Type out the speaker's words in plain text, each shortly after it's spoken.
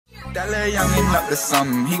That little youngin' up to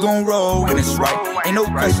something, he gon' roll when it's right. Ain't no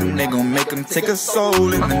question, they gon' make him take a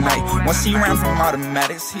soul in the night. Once he ran from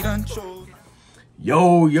automatics, he done chose.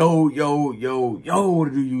 Yo, what do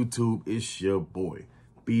YouTube? It's your boy,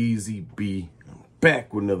 Beezy B. I'm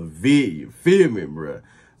back with another vid, you feel me, bruh?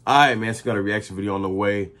 Alright, man, so got a reaction video on the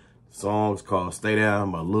way. The song's called Stay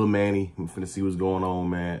Down by Luh Maany. I'm finna see what's going on,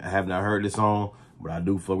 man. I have not heard this song, but I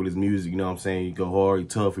do fuck with his music, you know what I'm saying? He go hard, he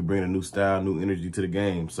tough, he bring a new style, new energy to the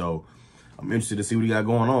game. So, I'm interested to see what he got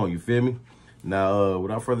going on, you feel me? Now,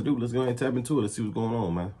 without further ado, let's go ahead and tap into it. Let's see what's going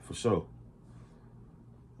on, man, for sure.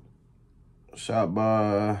 Shot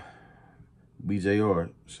by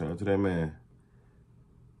BJR. Shout out to that man.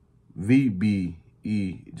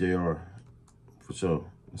 VBEJR. For sure.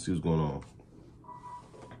 Let's see what's going on.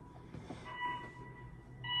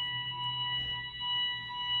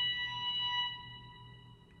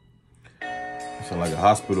 Sound like a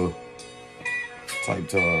hospital type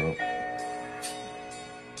time.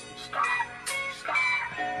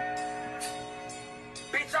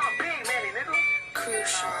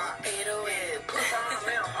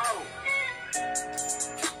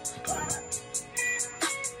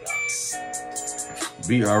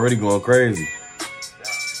 Beat already going crazy.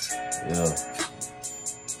 Yeah.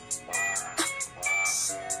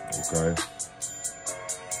 Okay.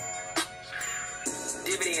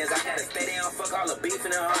 Dividends, I gotta stay down, fuck all the beef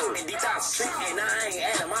in the hole. And detox trick, and I ain't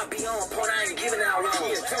at him. I be on point, I ain't giving out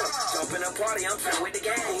low. Jump in a party, I'm trying with the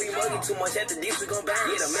gang. We muggy too much, after this we gon' bang.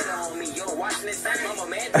 Yeah, the middle on me, yo, watching this thing. I'm a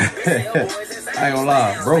man, I ain't gonna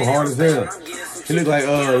lie, bro, hard as hell. He look like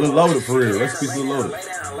Lil Loaded for real. Let's speak to Lil Loaded.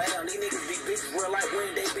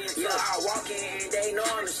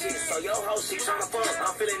 So yo ho, she tryna fuck.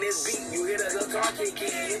 I'm feeling this beat. You hear the guitar kicking.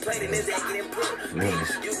 You played in this act getting put.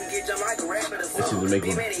 You can get your mic a rap at a song. He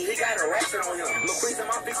got a record on him. Look quick to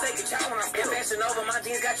my fix, take a chop when I step fashion over. My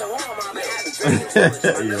jeans got your horn on my back. I be drinking too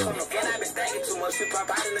much. And I been stacking too much. We pop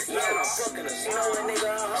out in the snow. I'm fucking her. She know a nigga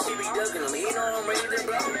a hoe. She be ducking him. He know I'm ready to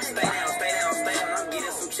blow. Stay down, stay down, stay down. I'm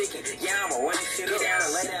getting some chicken. Yeah, I'ma run this shit up. Get down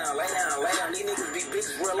and lay down, lay down, lay down. These niggas be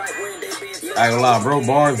bitches real like when they been. I ain't gonna lie, bro,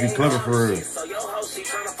 bars be clever for real. So yo ho, she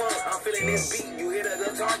tryna fuck. I'm feeling this beat. You hear the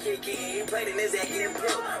guitar kicking. He played in his act getting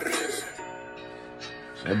put.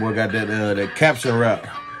 That boy got that caption rap.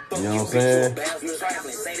 You know what I'm saying?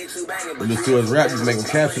 You listen to his rap, just making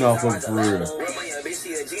caption off of it for real.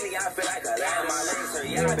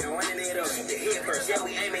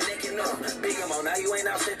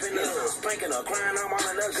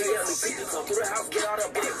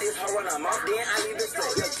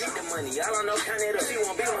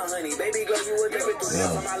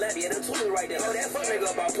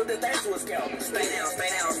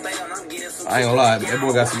 I ain't gonna lie, that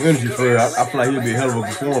boy got some energy for real. I feel like he'll be a hell of a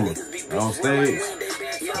performer on stage.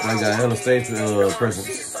 I got a hell of stage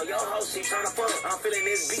presence. I'm feeling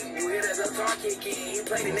this beat. You hear the guitar kicking. He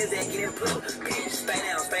played in his act getting put. Bitch, stay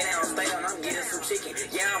down, stay down, stay down. I'm getting some chicken.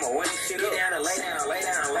 Yeah, I'ma run this shit up. Get down and lay down, lay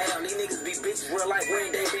down, lay down. These niggas be bitches real like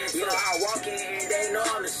when they been. So I walk in and they know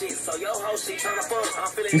I'm the shit. So yo ho, she tryna fuck. I'm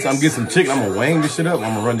feeling this. I'm getting some chicken. I'm gonna wang this shit up.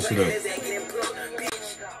 I'm gonna run this shit up.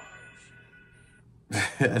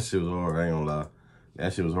 That shit was hard. I ain't gonna lie.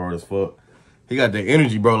 That shit was hard as fuck. He got that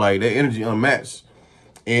energy, bro. Like, that energy unmatched.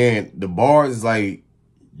 And the bars is like,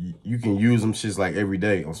 you can use them shits like every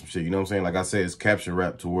day on some shit. You know what I'm saying? Like I said, it's caption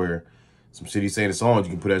rap to where some shit he say in the songs,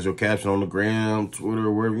 you can put as your caption on the gram, Twitter,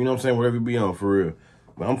 wherever, you know what I'm saying? Whatever you be on, for real.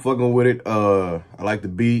 But I'm fucking with it. I like the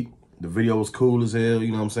beat. The video was cool as hell,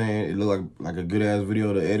 you know what I'm saying? It looked like a good-ass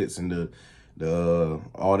video. The edits and the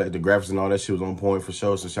all that, the graphics and all that shit was on point for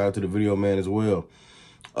sure. So shout out to the video man as well.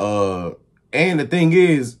 And the thing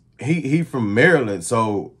is, he from Maryland,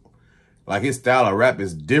 so like his style of rap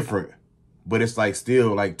is different, but it's like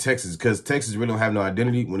still like Texas, because Texas really don't have no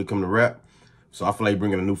identity when it comes to rap. So I feel like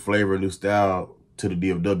bringing a new flavor, a new style to the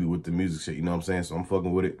DFW with the music shit, you know what I'm saying? So I'm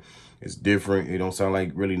fucking with it. It's different. It don't sound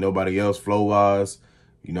like really nobody else flow-wise,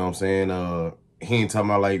 you know what I'm saying? He ain't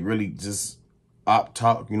talking about like really just op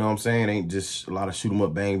talk, you know what I'm saying? It ain't just a lot of shoot 'em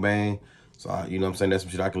up, bang, bang. So, you know what I'm saying? That's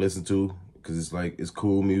some shit I can listen to. Cause it's like, it's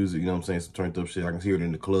cool music, you know what I'm saying? Some turned up shit. I can hear it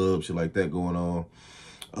in the club, shit like that going on.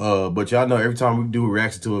 But y'all know every time we do a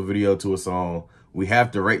reaction to a video, to a song, we have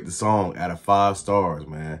to rate the song out of 5 stars,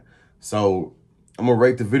 man. So I'm gonna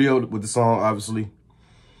rate the video with the song, obviously.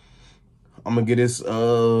 I'm gonna give this,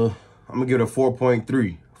 I'm gonna give it a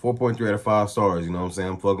 4.3. 4.3 out of 5 stars, you know what I'm saying?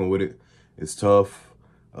 I'm fucking with it. It's tough.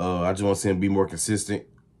 I just want to see him be more consistent,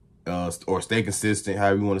 or stay consistent,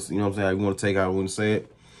 however you want to, you know what I'm saying? How you want to take, how you want to say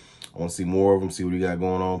it. I want to see more of him, see what he got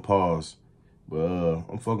going on. Pause. But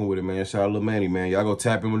I'm fucking with it, man. Shout out Luh Maany, man. Y'all go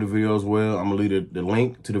tap in with the video as well. I'm gonna leave the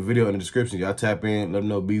link to the video in the description. Y'all tap in, let them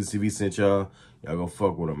know Beezy TV sent y'all. Y'all go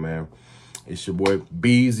fuck with him, man. It's your boy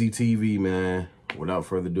Beezy TV, man. Without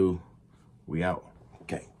further ado, we out.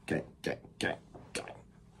 Okay.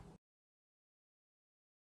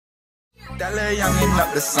 That little youngin'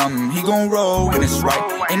 up to something, he gon' roll when it's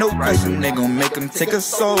right. Ain't no question, they gon' make him take a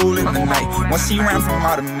soul in the night. Once he ran from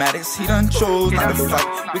automatics, he done chose not to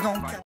fight. We gon'